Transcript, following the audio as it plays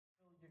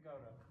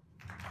Minnesota.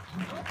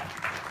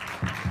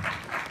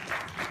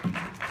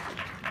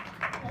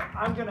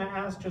 I'm going to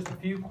ask just a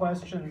few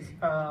questions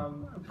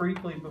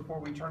briefly before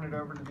we turn it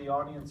over to the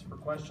audience for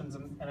questions,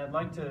 and I'd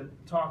like to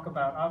talk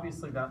about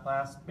obviously that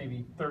last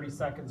maybe 30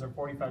 seconds or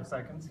 45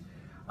 seconds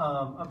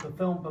of the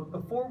film. But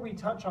before we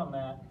touch on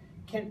that,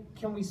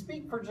 can we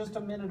speak for just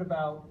a minute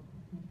about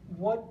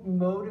what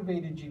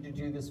motivated you to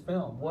do this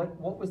film?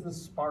 What was the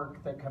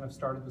spark that kind of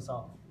started this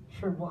off?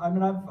 Sure. Well, I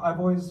mean, I've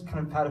always kind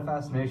of had a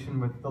fascination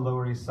with the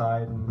Lower East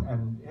Side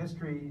and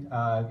history.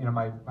 You know,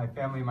 my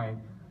family,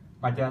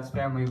 my dad's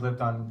family lived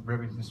on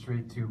Rivington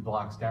Street, 2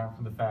 blocks down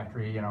from the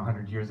factory, you know,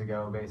 100 years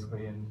ago,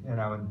 basically. And you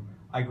know, and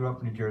I grew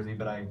up in New Jersey,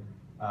 but I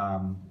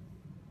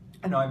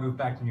moved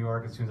back to New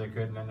York as soon as I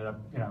could, and ended up,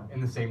 you know, in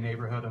the same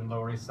neighborhood on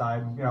Lower East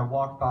Side. You know,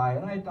 walked by,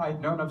 and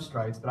I'd known of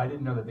Streit's, but I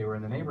didn't know that they were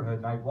in the neighborhood.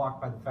 And I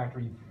walked by the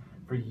factory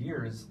for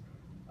years.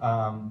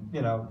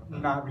 You know,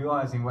 not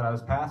realizing what I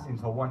was passing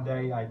until one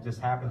day I just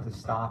happened to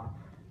stop,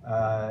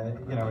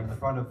 you know, in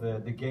front of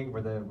the gate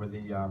where the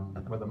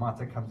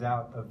matzo comes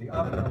out of the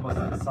oven, almost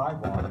at the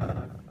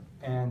sidewalk,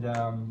 and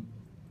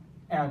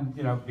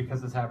you know,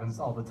 because this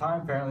happens all the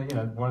time, apparently,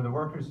 you know, one of the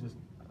workers just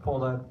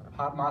pulled a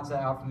hot matzo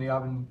out from the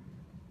oven,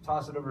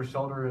 tossed it over his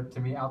shoulder to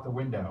me out the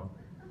window,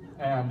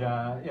 and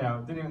you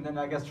know, didn't even then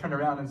I guess turned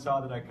around and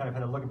saw that I kind of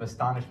had a look of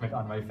astonishment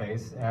on my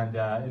face, and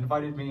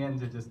invited me in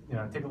to just, you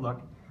know, take a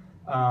look.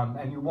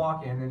 And you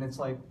walk in, and it's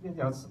like, you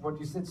know, it's what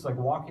you said. It's like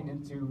walking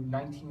into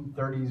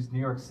 1930s New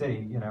York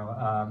City, you know.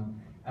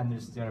 And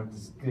there's, you know,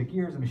 the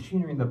gears and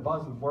machinery and the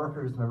buzz of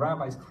workers and the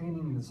rabbis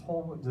cleaning this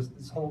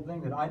whole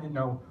thing that I didn't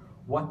know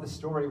what the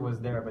story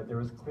was there, but there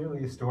was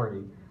clearly a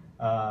story.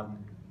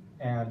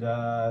 And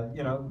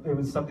you know, it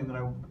was something that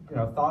I, you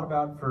know, thought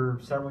about for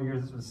several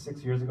years. This was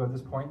 6 years ago at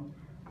this point.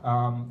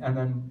 And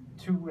then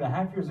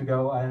 2.5 years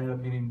ago, I ended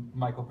up meeting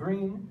Michael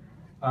Green.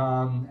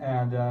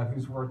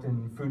 Who's worked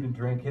in food and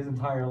drink his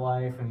entire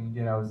life, and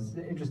you know, is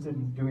interested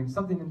in doing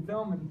something in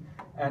film,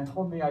 and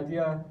told me the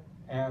idea,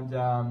 and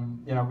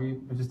you know, we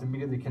just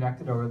immediately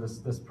connected over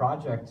this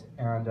project,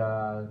 and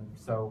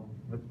so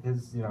with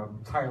his, you know,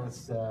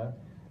 tireless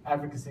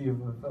advocacy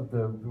of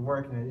the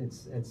work, and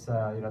it's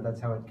you know,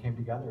 that's how it came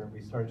together, and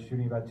we started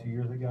shooting about 2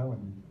 years ago,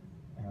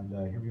 and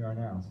here we are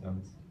now. So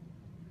it's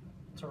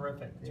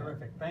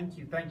terrific. Thank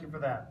you for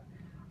that.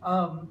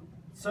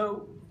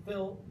 So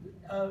Phil,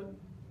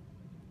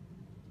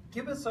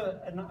 give us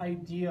an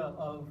idea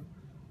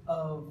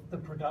of the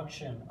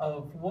production,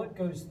 of what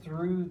goes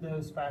through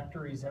those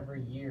factories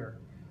every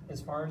year,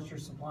 as far as your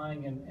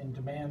supplying and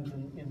demand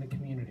in the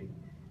community.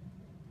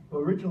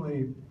 Well,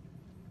 originally,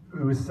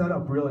 it was set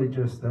up really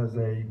just as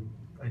a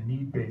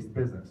need-based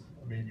business.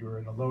 I mean, you were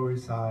in the Lower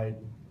East Side,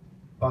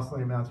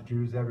 bustling amounts of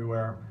Jews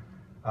everywhere,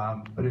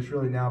 but it's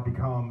really now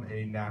become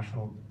a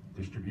national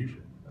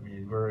distribution. I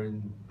mean, we're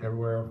in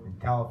everywhere from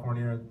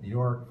California, New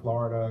York,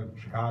 Florida,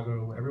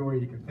 Chicago, everywhere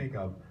you can think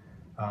of.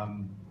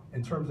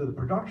 In terms of the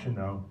production,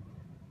 though,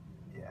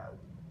 yeah,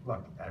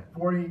 look, at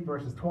 40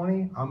 versus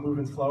 20, I'm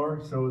moving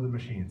slower, so are the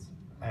machines.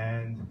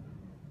 And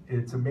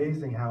it's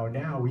amazing how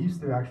now, we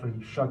used to actually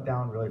shut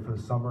down really for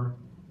the summer,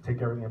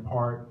 take everything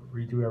apart,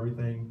 redo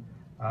everything.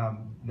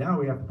 Now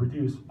we have to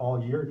produce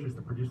all year just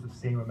to produce the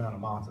same amount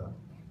of matzo.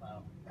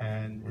 Wow.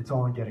 And it's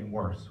only getting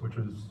worse, which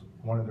was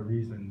one of the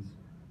reasons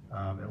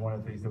and one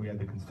of the things that we had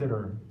to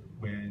consider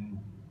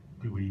when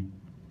do we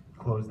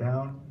close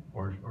down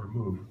or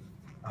move.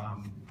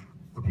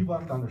 What people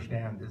have to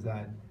understand is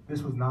that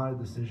this was not a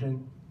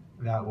decision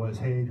that was,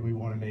 hey, do we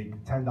want to make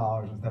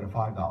 $10 instead of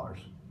 $5?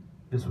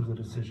 This was a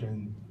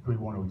decision, do we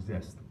want to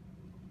exist?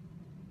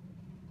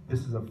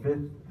 This is a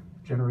 5th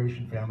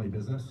generation family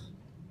business,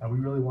 and we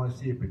really want to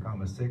see it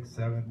become a 6th,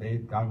 7th,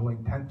 8th, God willing,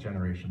 10th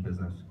generation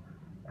business.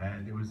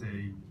 And it was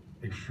a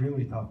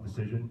extremely tough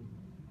decision,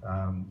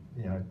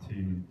 you know,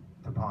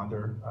 to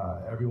ponder.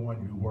 Everyone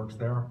who works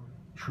there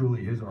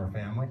truly is our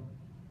family,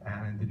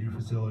 and the new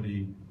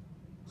facility,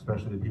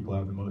 especially the people who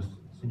have the most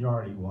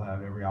seniority, will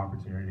have every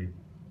opportunity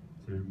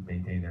to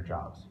maintain their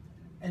jobs.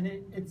 And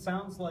it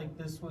sounds like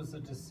this was a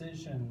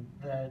decision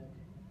that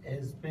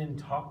has been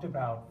talked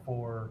about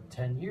for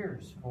 10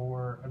 years,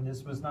 and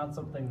this was not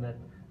something that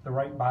the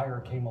right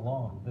buyer came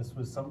along. This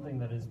was something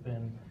that has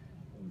been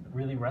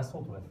really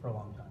wrestled with for a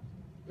long time.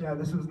 Yeah,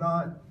 this was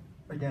not,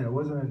 again, it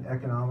wasn't an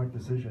economic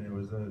decision. It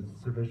was a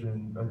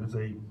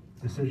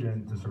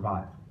decision to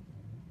survive.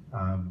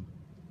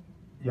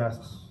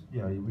 Yes,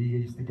 you know, we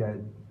used to get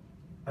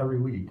every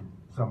week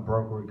some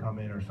broker would come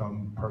in or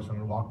some person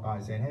would walk by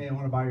saying, hey, I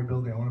want to buy your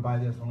building, I want to buy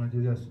this, I want to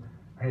do this.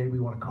 Hey, we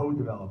want to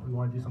co-develop, we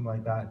want to do something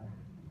like that.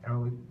 And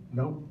we're like,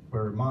 nope,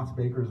 we're Matzo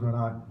bakers, we're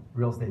not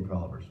real estate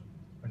developers.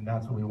 And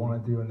that's what we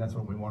want to do, and that's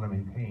what we want to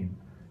maintain.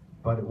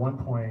 But at one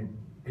point,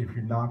 if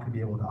you're not going to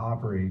be able to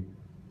operate,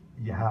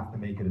 you have to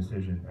make a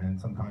decision. And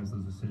sometimes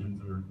those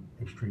decisions are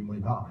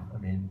extremely tough. I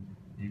mean,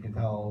 you can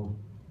tell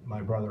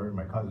my brother and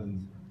my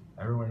cousins,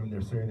 everyone when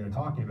they're sitting there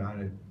talking about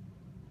it,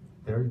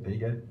 they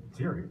get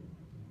teary.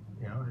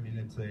 You know, I mean,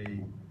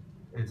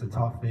 it's a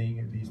tough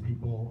thing. These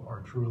people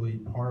are truly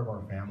part of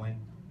our family.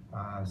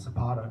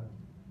 Zapata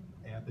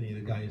Anthony,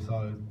 the guy you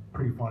saw, is a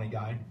pretty funny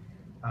guy.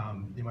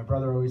 My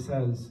brother always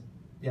says,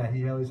 yeah,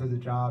 he always has a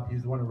job.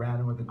 He's the one who ran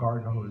him with the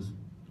garden hose.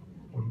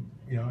 And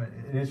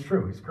it's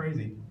true. It's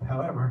crazy.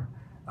 However,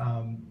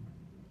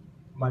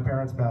 my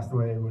parents passed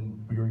away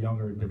when we were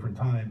younger at different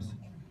times.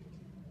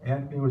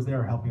 Anthony was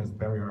there helping us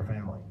bury our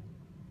family.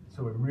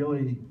 So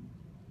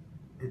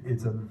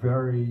it's a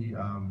very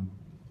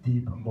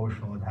deep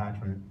emotional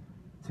attachment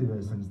to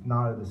this, and it's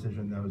not a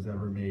decision that was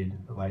ever made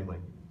lightly.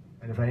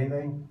 And if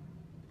anything,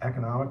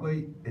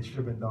 economically, it should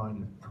have been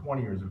done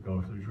 20 years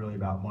ago, so it was really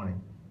about money.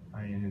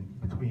 I mean,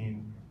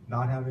 between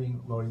not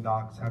having loading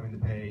docks, having to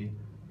pay,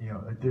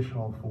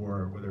 additional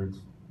for whether it's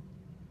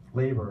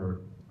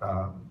labor,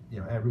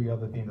 every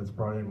other thing that's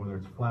brought in, whether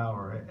it's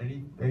flour,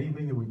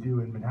 anything that we do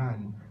in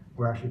Manhattan,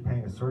 we're actually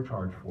paying a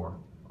surcharge for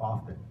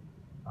often.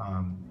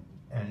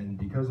 And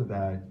because of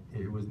that,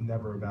 it was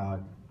never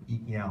about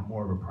eking out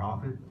more of a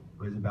profit.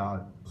 It was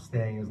about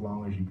staying as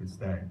long as you could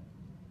stay.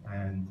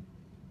 And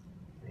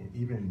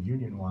even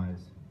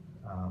union-wise,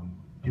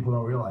 people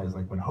don't realize,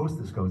 like when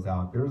Hostess goes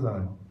out, there's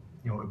a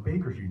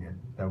baker's union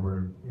that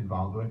we're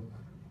involved with.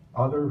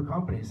 Other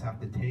companies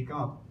have to take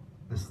up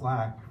the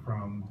slack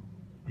from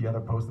the other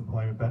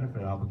post-employment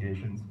benefit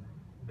obligations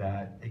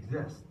that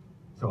exist.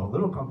 So a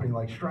little company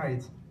like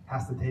Streit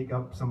has to take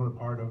up some of the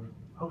part of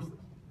Hostess,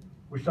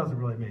 which doesn't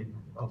really make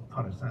a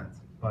ton of sense,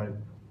 but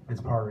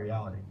it's part of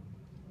reality.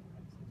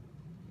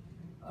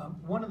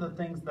 One of the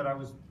things that I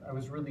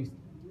was really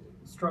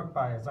struck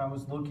by as I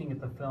was looking at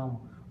the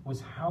film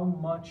was how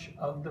much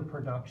of the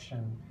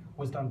production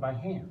was done by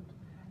hand.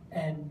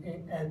 And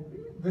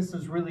this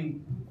is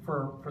really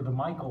for the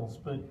Michaels,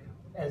 but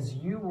as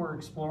you were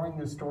exploring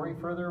this story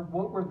further,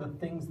 what were the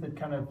things that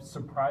kind of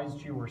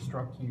surprised you or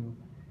struck you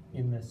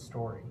in this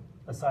story,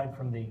 aside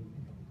from the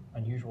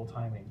unusual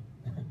timing?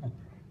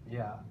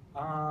 Yeah.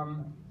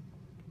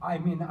 I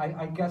mean,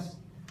 I guess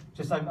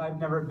just I've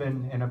never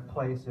been in a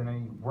place, in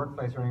any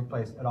workplace or any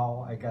place at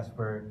all, I guess,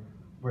 where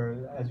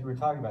as you were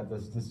talking about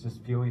this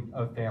just feeling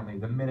of family.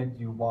 The minute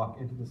you walk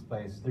into this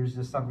place, there's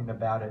just something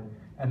about it.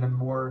 And the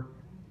more,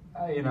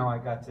 I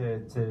got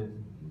to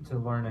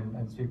learn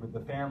and speak with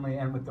the family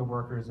and with the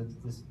workers, it's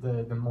just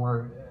the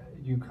more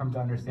you come to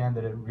understand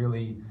that it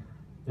really,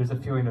 there's a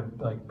feeling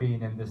of like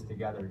being in this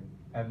together.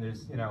 And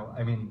there's,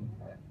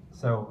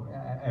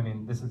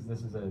 this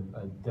is a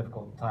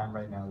difficult time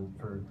right now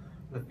for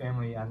the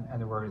family and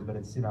the workers, but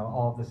it's,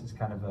 all of this is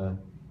kind of a,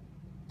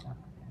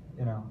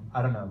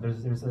 I don't know,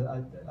 there's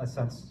a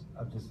sense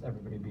of just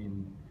everybody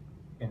being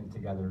in it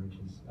together, which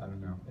is, I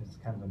don't know, it's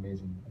kind of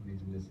amazing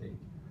to see.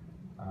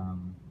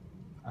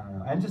 I don't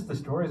know, and just the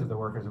stories of the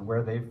workers and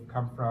where they've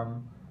come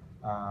from.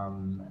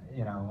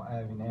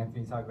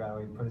 Anthony talked about how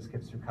he put his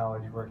kids through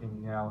college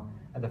working,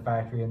 at the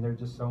factory, and there are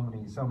just so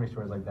many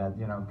stories like that.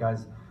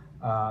 Guys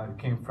who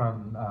came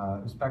from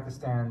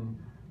Uzbekistan.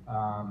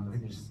 I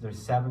think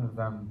there's 7 of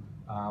them.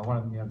 One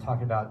of them,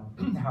 talking about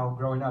how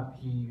growing up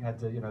he had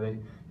to,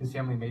 his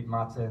family made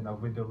matzah in a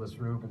windowless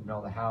room in the middle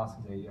of the house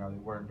because they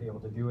weren't able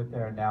to do it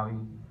there. And now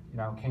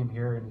he, came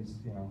here and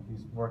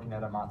he's working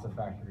at a matzah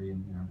factory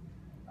and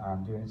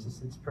doing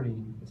it's pretty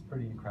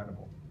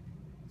incredible.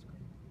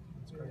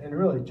 That's great. And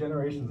really,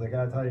 generations, I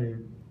gotta tell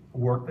you,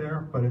 work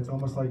there, but it's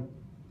almost like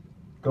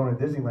going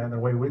to Disneyland and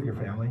away with your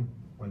family.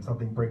 When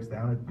something breaks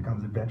down, it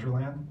becomes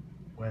Adventureland.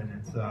 When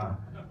it's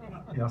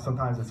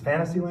sometimes it's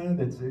Fantasyland.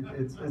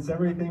 It's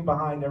everything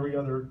behind every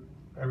other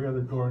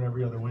door and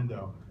every other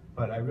window.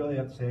 But I really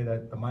have to say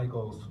that the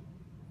Michaels,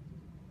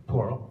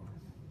 plural,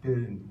 did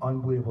an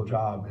unbelievable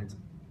job.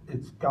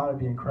 It's got to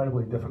be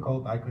incredibly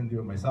difficult. I couldn't do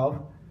it myself,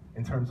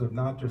 in terms of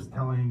not just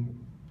telling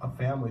a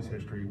family's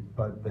history,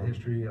 but the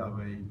history of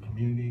a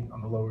community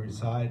on the Lower East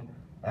Side,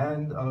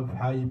 and of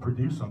how you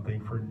produce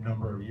something for a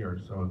number of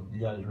years. So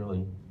you guys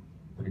really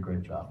did a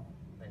great job.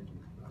 Thank you.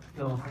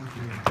 Phil, thank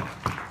you.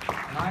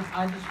 And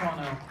I just want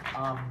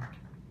to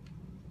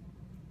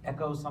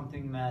echo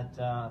something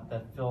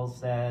that Phil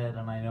said,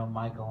 and I know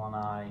Michael and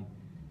I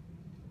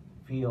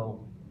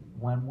feel.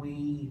 When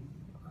we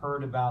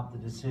heard about the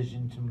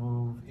decision to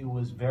move, it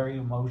was very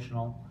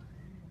emotional.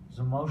 It was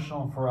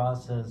emotional for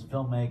us as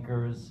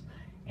filmmakers,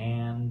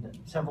 and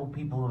several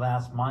people have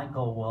asked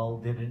Michael, well,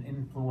 did it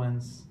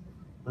influence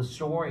the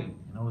story?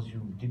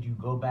 Did you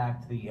go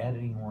back to the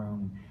editing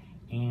room?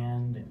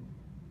 And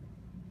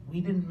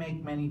we didn't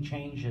make many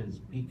changes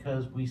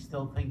because we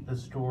still think the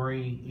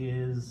story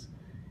is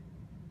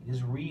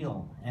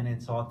real and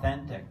it's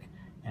authentic,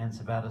 and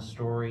it's about a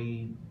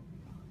story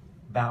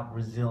about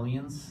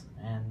resilience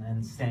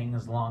and staying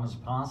as long as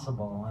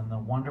possible. And the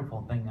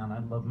wonderful thing, and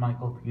I'd love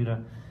Michael for you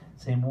to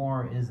say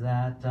more, is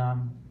that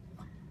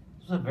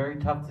this was a very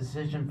tough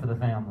decision for the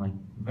family,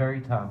 very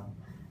tough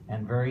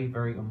and very,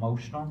 very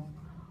emotional.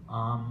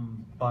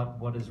 But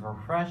what is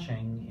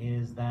refreshing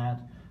is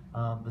that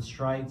the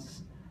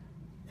Streit's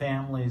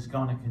family is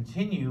going to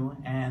continue,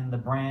 and the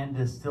brand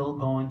is still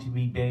going to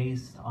be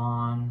based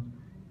on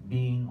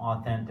being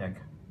authentic.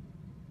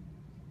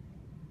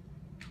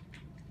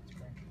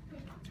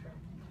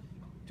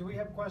 Do we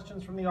have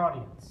questions from the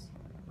audience?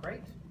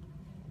 Great.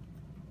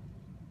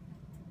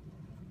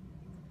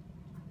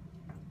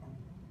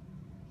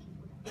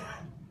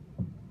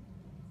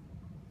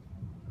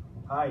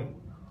 Hi.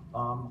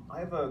 I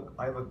have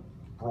a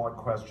broad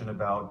question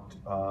about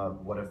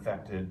what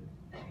affected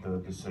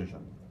the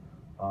decision.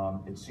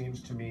 It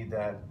seems to me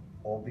that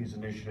all these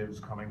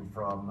initiatives coming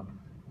from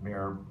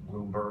Mayor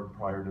Bloomberg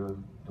prior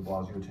to de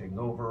Blasio taking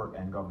over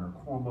and Governor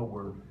Cuomo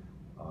were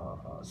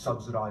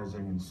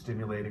subsidizing and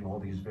stimulating all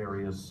these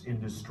various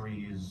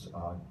industries,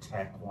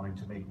 tech, wanting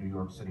to make New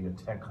York City a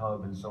tech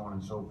hub and so on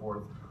and so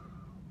forth.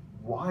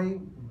 Why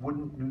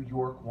wouldn't New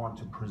York want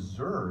to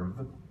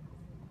preserve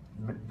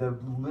the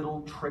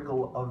little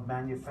trickle of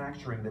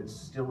manufacturing that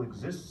still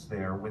exists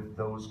there with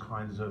those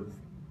kinds of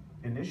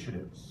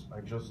initiatives?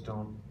 I just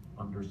don't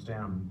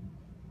understand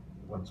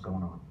what's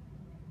going on.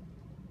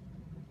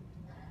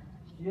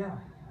 Yeah,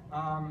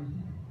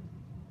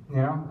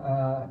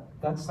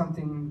 that's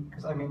something,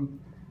 because I mean,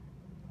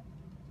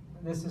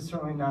 this is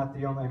certainly not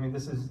the only, I mean,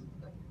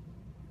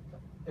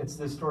 it's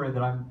the story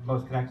that I'm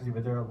most connected to,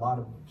 but there are a lot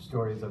of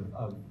stories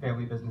of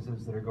family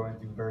businesses that are going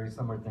through very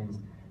similar things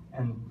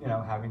and,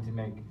 having to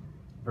make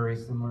very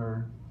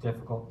similar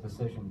difficult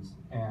decisions.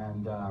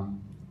 And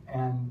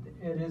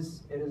it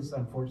is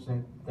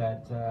unfortunate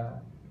that,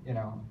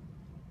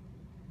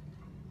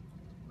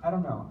 I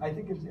don't know. I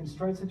think in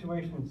Streit's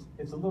situation,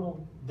 it's a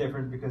little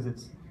different because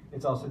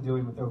it's also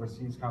dealing with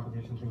overseas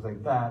competition, things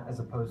like that, as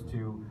opposed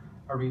to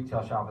a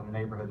retail shop in the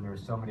neighborhood, and there are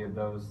so many of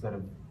those that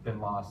have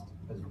been lost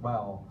as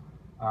well.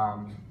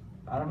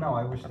 I don't know.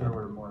 I wish there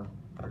were more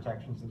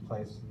protections in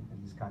place in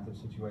these kinds of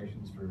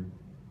situations for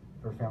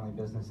family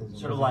businesses.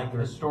 Sort of like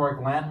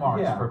historic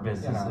landmarks for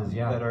businesses,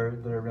 that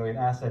are really an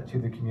asset to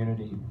the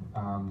community.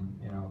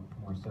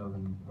 More so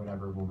than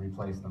whatever will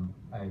replace them.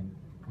 I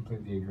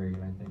completely agree,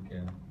 and I think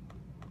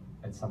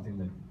it's something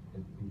that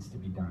needs to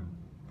be done.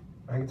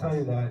 I can tell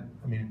you that,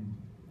 I mean...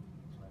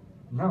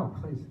 No,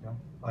 please, no.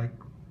 Like,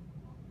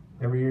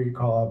 every year you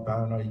call up, I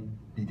don't know,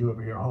 you do it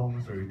with your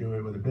homes or you do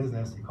it with a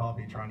business, you call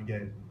me trying to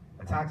get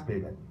a tax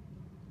payment.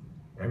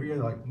 Every year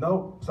they're like,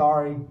 nope,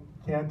 sorry,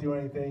 can't do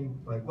anything.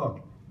 Like,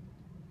 look,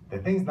 the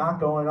thing's not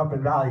going up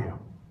in value.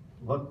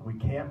 Look, we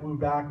can't move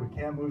back, we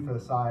can't move to the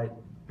side,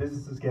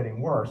 business is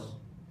getting worse,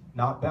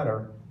 not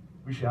better,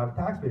 we should have a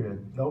tax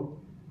payment.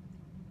 Nope.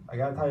 I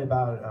gotta tell you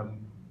about it.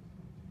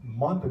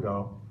 Month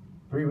ago,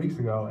 3 weeks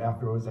ago,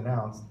 after it was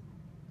announced,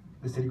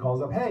 the city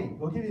calls up, hey,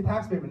 we'll give you a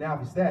tax payment now if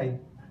you stay.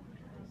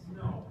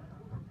 No.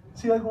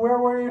 See, like, where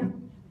were you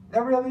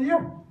every other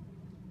year?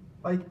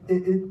 Like,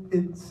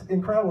 it's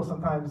incredible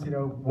sometimes,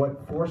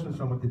 what forces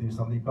someone to do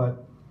something,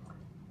 but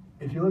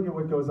if you look at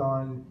what goes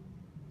on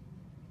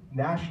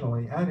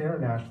nationally and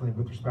internationally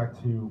with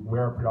respect to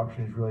where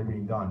production is really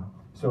being done.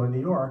 So in New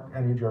York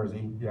and New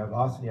Jersey, you have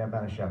us and you have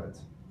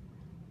Manischewitz.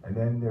 And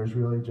then there's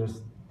really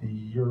just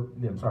the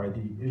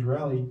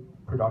Israeli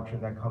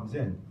production that comes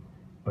in.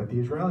 But the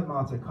Israeli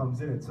matzo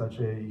comes in at such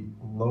a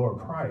lower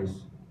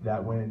price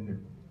that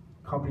when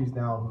companies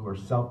now who are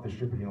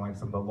self-distributing, like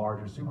some of the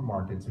larger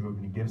supermarkets who are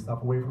going to give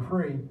stuff away for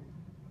free,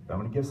 if I'm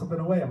going to give something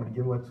away, I'm going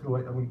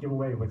to give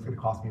away what's going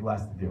to cost me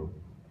less to do.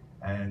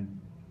 And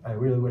I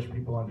really wish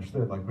people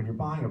understood, like when you're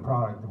buying a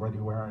product, whether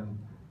you're wearing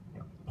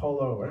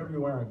polo, whatever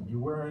you're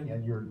wearing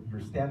and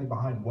you're standing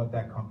behind what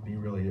that company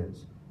really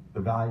is, the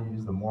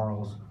values, the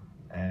morals,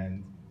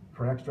 and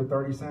for an extra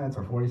 30 cents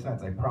or 40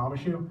 cents, I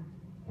promise you,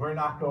 we're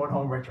not going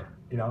home richer.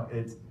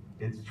 It's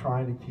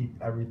trying to keep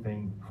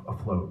everything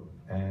afloat.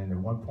 And at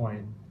one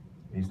point,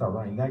 when you start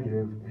running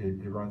negative,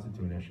 it runs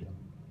into an issue.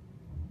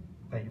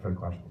 Thank you for the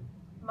question.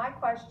 My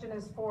question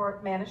is for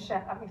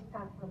Manischewitz. I mean,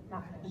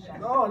 not Manischewitz.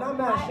 No, not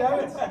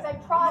Manischewitz. It's a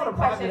product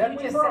question. You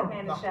just said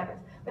Manischewitz.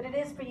 But it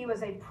is for you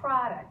as a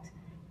product.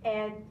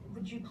 And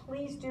would you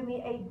please do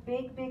me a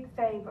big, big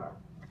favor?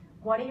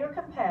 One of your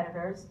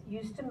competitors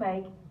used to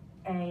make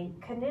a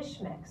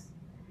knish mix.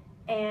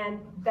 And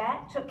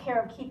that took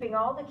care of keeping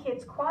all the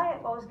kids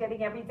quiet while I was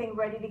getting everything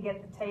ready to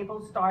get the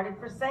table started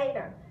for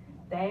Seder.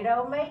 They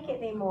don't make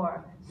it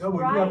anymore. No, but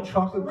we have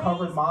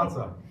chocolate-covered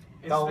matzah.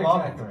 They'll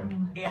love it.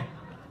 Yeah.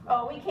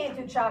 Oh, we can't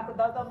do chocolate.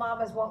 The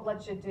mamas won't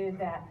let you do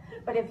that.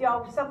 But if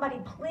somebody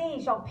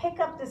please, y'all pick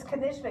up this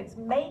knish mix,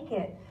 make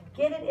it,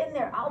 get it in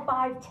there. I'll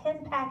buy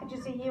 10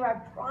 packages a year, I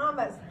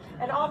promise.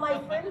 And all my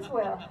friends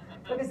will.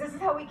 Because this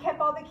is how we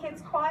kept all the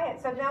kids quiet.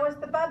 So now it's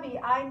the bubby.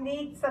 I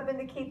need something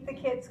to keep the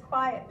kids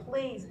quiet.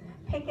 Please,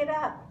 pick it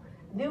up.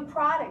 New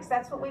products,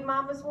 that's what we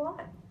mamas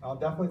want. I'll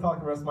definitely talk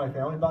to the rest of my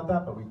family about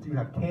that, but we do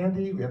have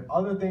candy. We have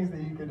other things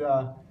that you could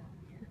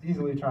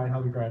easily try and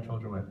help your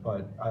grandchildren with,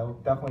 but I'll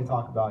definitely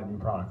talk about new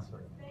products.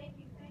 Thank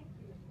you.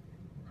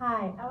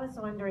 Hi, I was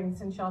wondering,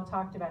 since y'all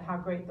talked about how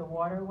great the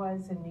water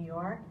was in New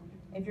York,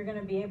 if you're going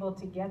to be able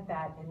to get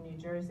that in New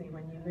Jersey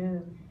when you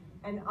move,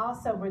 and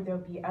also would there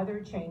be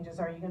other changes?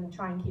 Are you going to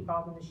try and keep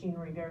all the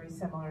machinery very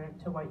similar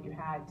to what you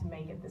had to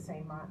make it the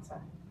same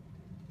matzah?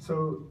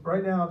 So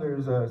right now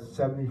there's a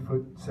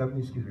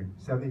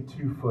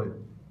 72-foot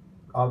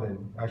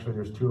oven. Actually,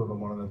 there's two of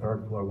them, one on the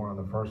third floor, one on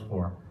the first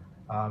floor.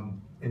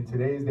 In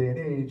today's day and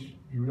age,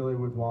 you really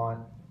would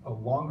want a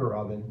longer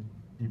oven.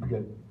 You could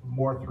get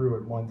more through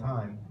at one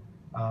time.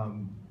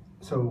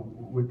 So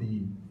would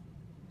the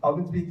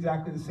ovens be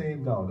exactly the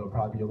same? No, they'll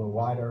probably be a little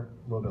wider,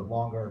 a little bit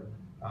longer.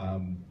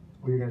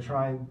 We're going to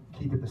try and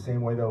keep it the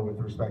same way though with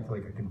respect to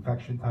like a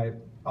convection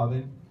type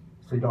oven,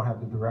 so you don't have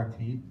the direct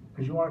heat,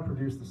 because you want to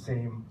produce the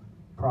same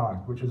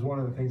product, which is one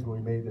of the things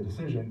when we made the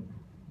decision.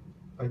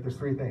 Like there's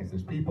three things: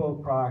 there's people,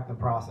 product, and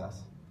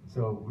process.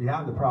 So we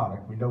have the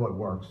product, we know it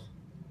works.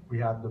 We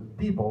have the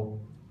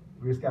people,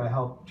 we just got to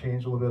help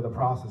change a little bit of the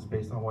process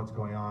based on what's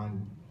going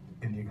on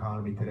in the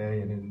economy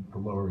today and in the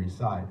Lower East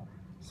Side.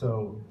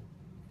 So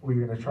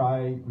we're going to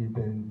try, we've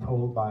been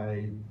told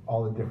by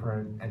all the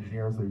different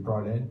engineers that we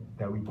brought in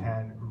that we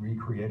can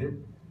recreate it.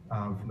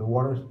 From the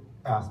water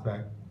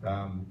aspect,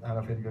 I don't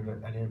know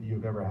if any of you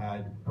have ever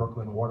had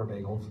Brooklyn water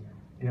bagels.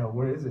 You know,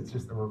 what it is, it's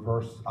just a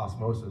reverse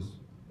osmosis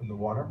in the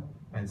water.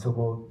 And so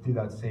we'll do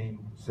that same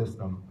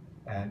system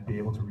and be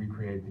able to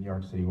recreate the New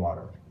York City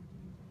water.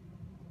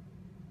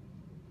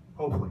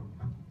 Hopefully.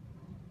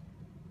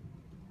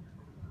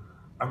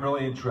 I'm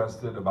really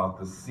interested about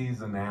the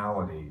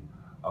seasonality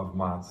of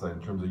matzah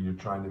in terms of you're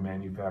trying to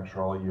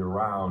manufacture all year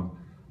round,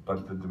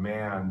 but the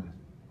demand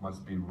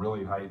must be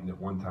really heightened at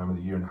one time of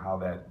the year, and how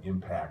that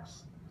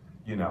impacts,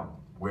 you know,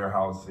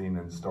 warehousing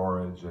and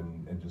storage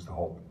and just the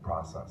whole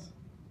process.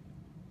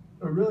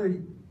 It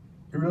really,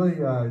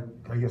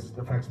 I guess,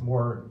 affects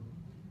more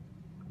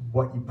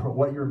what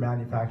you're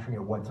manufacturing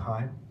at what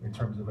time in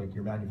terms of like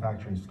your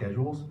manufacturing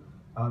schedules.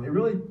 It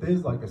really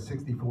is like a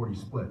 60-40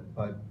 split.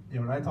 But you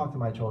know, when I talk to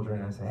my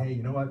children and I say, hey,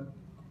 you know what?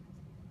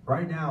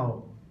 Right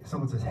now, if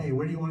someone says, hey,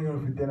 where do you want to go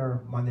for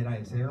dinner Monday night?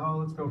 You say, oh,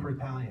 let's go for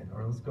Italian,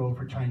 or let's go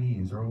for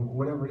Chinese, or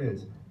whatever it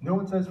is. No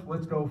one says,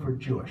 let's go for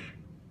Jewish.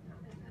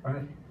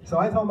 Right? So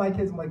I tell my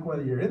kids, I'm like,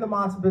 whether you're in the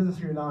matzah business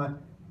or you're not,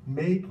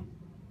 make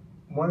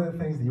one of the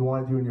things that you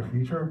want to do in your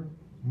future,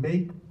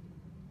 make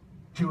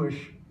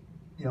Jewish,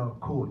 you know,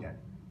 cool again.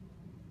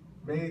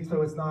 Make it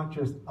so it's not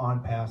just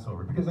on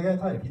Passover. Because I gotta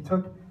tell you, if you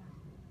took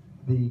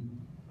the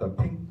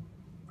pink,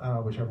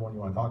 whichever one you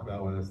want to talk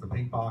about, whether it's the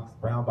pink box,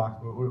 brown box,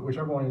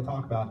 whichever one you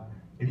talk about,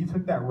 if you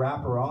took that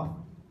wrapper off,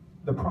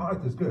 the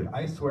product is good.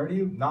 I swear to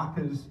you, not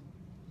because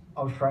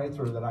of Streit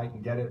or that I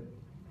can get it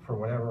for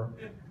whatever.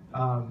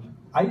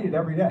 I eat it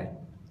every day.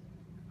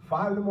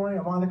 5 in the morning,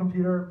 I'm on the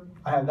computer,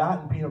 I have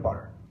that and peanut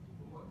butter.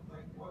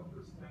 What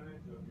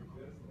percentage of your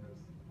business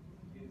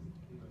is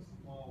in a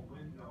small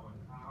window, and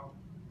how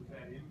does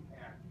that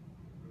impact,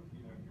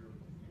 you know, you're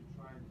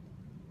trying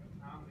to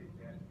accommodate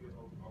that to get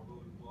a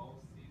really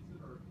low season,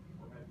 or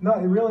No,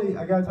 it really,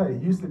 I gotta tell you,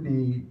 it used to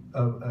be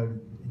a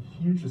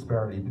huge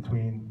disparity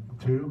between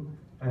the two,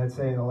 and I'd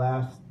say in the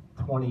last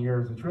 20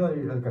 years, it's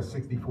really like a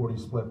 60-40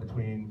 split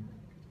between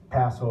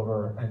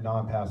Passover and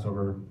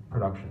non-Passover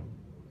production.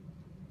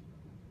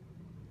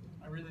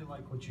 I really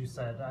like what you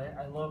said.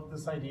 I love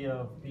this idea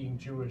of being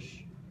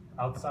Jewish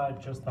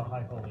outside just the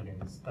high holy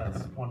days.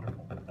 That's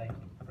wonderful. Thank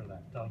you for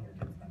that. Telling your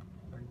kids that.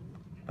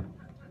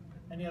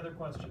 Any other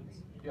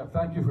questions? Yeah,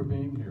 thank you for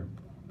being here.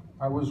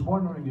 I was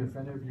wondering if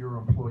any of your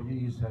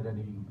employees had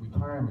any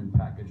retirement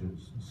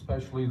packages,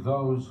 especially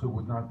those who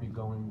would not be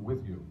going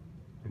with you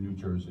to New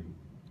Jersey.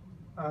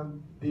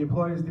 The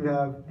employees do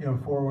have, you know,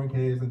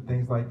 401ks and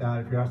things like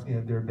that. If you're asking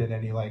if there have been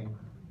any like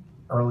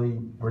early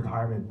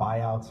retirement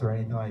buyouts or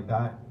anything like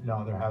that,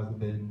 no, there hasn't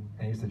been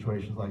any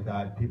situations like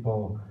that.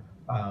 People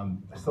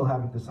still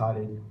haven't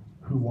decided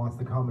who wants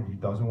to come and who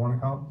doesn't want to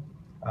come.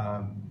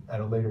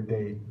 At a later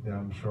date, then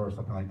I'm sure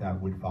something like that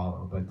would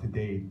follow. But to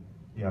date,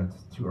 you know,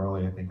 it's too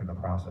early, I think, in the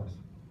process.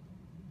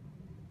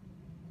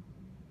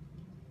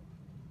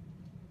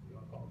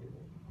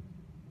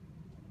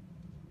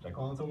 Should I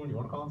call on someone? You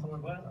want to call on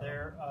someone? Well,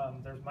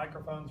 there's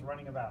microphones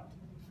running about.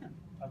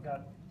 I've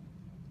got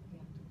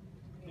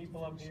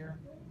people up here.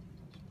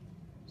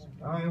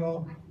 All right,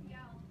 well, Yeah.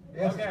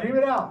 yes, Okay. scream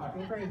it out.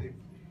 Go crazy.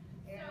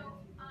 So,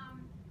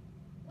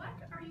 what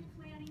are you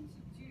planning to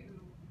do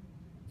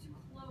to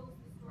close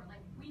the store?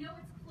 Like, we know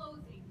it's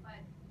closing,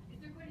 but is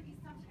there going to be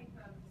some type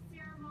of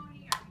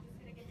ceremony? Are you just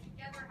going to get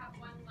together, have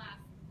one last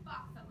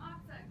box of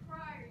matzah and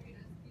cry? Are you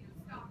going to, you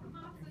know, stop the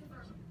matzahs?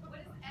 Or what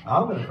is?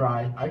 I'm gonna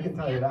cry. I can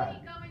tell you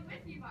that. Going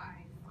with you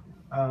guys.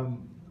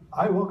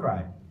 I will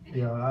cry.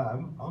 You know,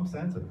 I'm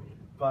sensitive,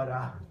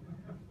 but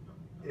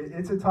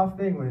it's a tough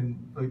thing when,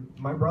 like,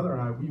 my brother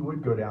and I, we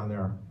would go down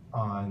there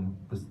on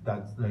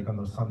on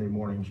those Sunday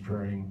mornings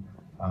during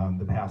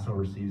the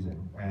Passover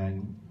season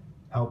and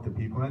help the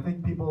people. And I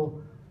think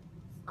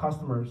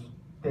customers,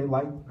 they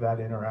like that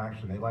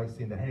interaction. They like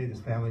seeing that, hey,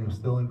 this family was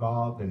still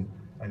involved and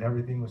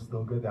everything was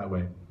still good that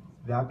way.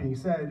 That being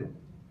said,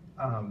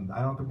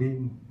 I don't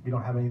think we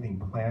don't have anything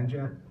planned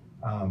yet.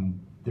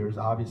 There's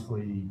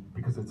obviously,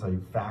 because it's a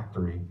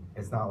factory,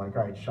 it's not like,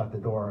 all right, shut the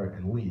door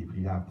and leave.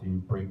 You have to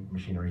break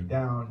machinery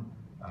down.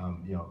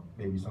 You know,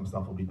 maybe some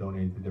stuff will be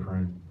donated to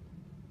different,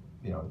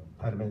 you know,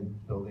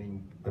 tenement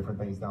building, different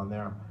things down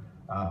there.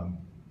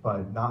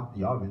 But not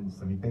the ovens.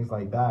 I mean, things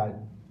like that,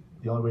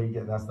 the only way you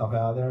get that stuff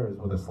out of there is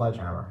with a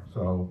sledgehammer.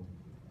 So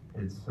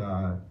it's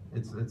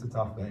a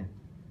tough thing.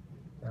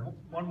 Yeah.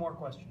 One more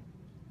question.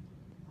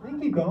 We can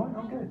keep going.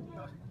 I'm good.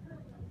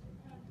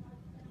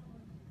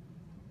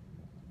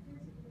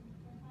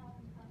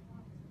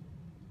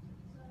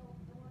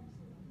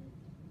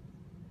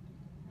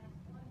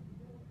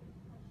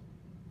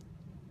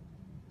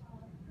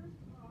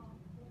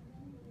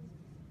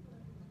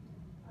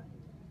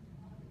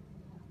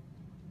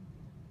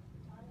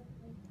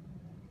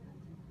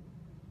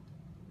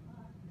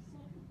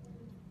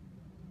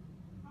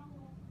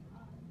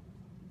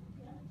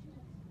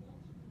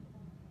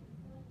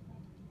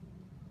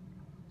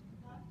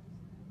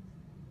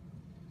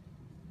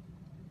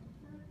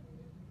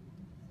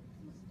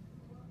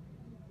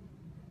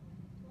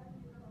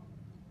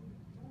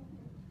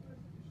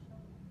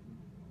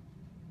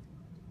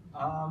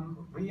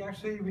 We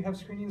have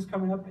screenings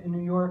coming up in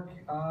New York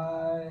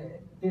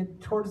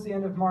towards the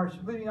end of March,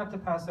 leading up to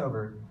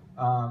Passover.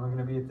 We're going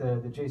to be at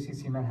the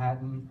JCC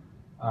Manhattan.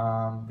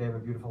 They have a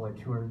beautiful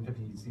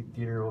 250-seat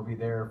theater. We'll be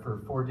there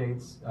for 4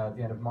 dates at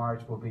the end of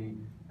March. We'll be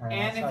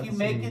And if you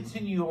make it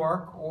to New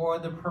York or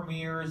the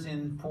premieres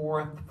in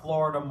 4th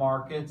Florida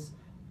markets,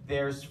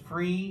 there's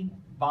free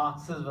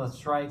boxes of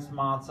Streit's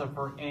Matzo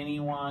for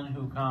anyone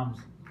who comes.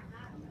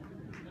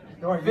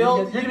 Right, Bill,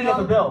 you're gonna you get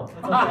know- the bill.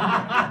 It's okay.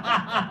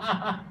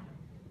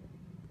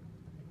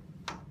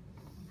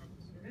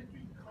 Can it be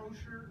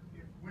kosher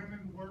if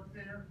women work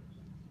there?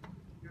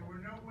 There were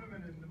no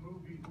women in the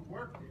movie who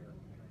worked there.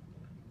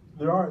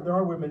 There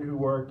are women who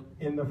work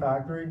in the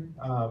factory.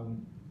 But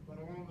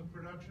along the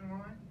production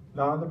line?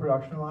 Not on the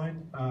production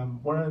line.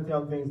 One of the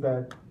other things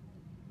that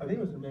I think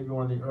it was maybe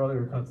one of the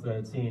earlier cuts that I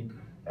had seen.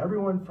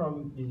 Everyone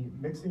from the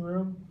mixing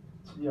room,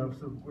 so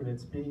when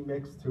it's being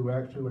mixed to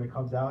actually when it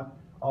comes out,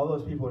 all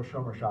those people are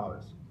Shomer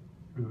Shabbos,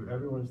 who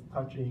everyone's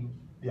touching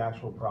the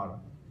actual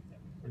product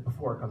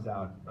before it comes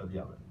out of the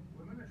oven.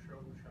 Women are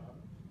Shomer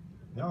Shabbos?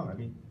 No, I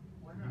mean,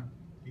 Why not?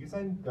 you can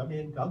say, I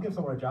mean, I'll give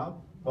someone a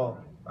job. Well,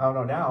 I don't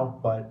know now,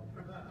 but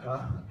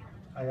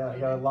I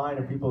got a line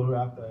of people who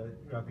have to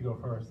go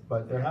first.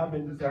 But there have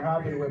been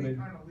women. Any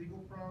kind of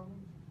legal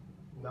problems?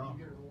 No. Do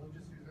you get a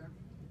religious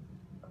exemption?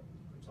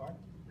 I'm sorry?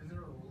 Is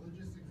there a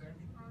religious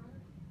exemption on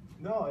it?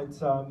 No,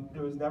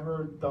 it was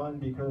never done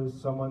because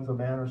someone's a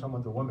man or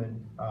someone's a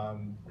woman.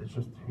 It's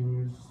just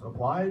who's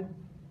applied,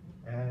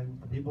 and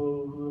the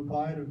people who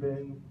applied have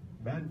been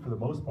men for the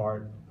most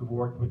part who've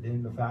worked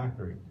within the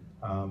factory.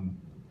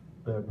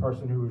 The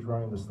person who was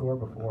running the store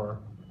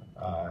before,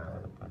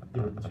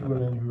 there were 2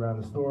 women who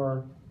ran the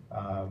store.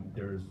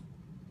 There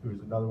was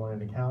another one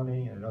in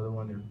accounting and another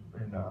one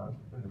in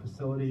the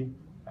facility,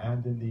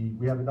 and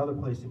we have another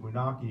place in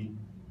Munaki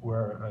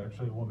where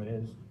actually a woman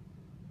is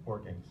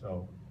working.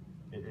 So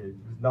it has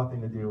nothing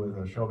to do with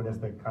a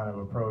chauvinistic kind of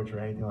approach or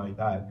anything like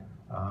that.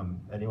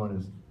 Anyone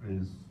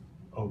is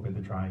open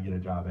to try and get a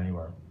job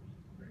anywhere.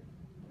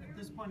 At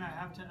this point, I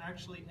have to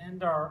actually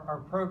end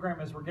our program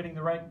as we're getting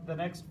the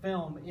next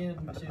film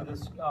into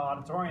this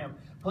auditorium.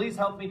 Please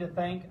help me to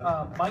thank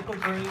Michael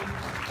Green,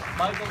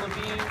 Michael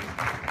Levine,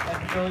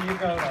 and Phil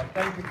Yagoda.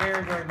 Thank you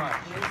very, very much.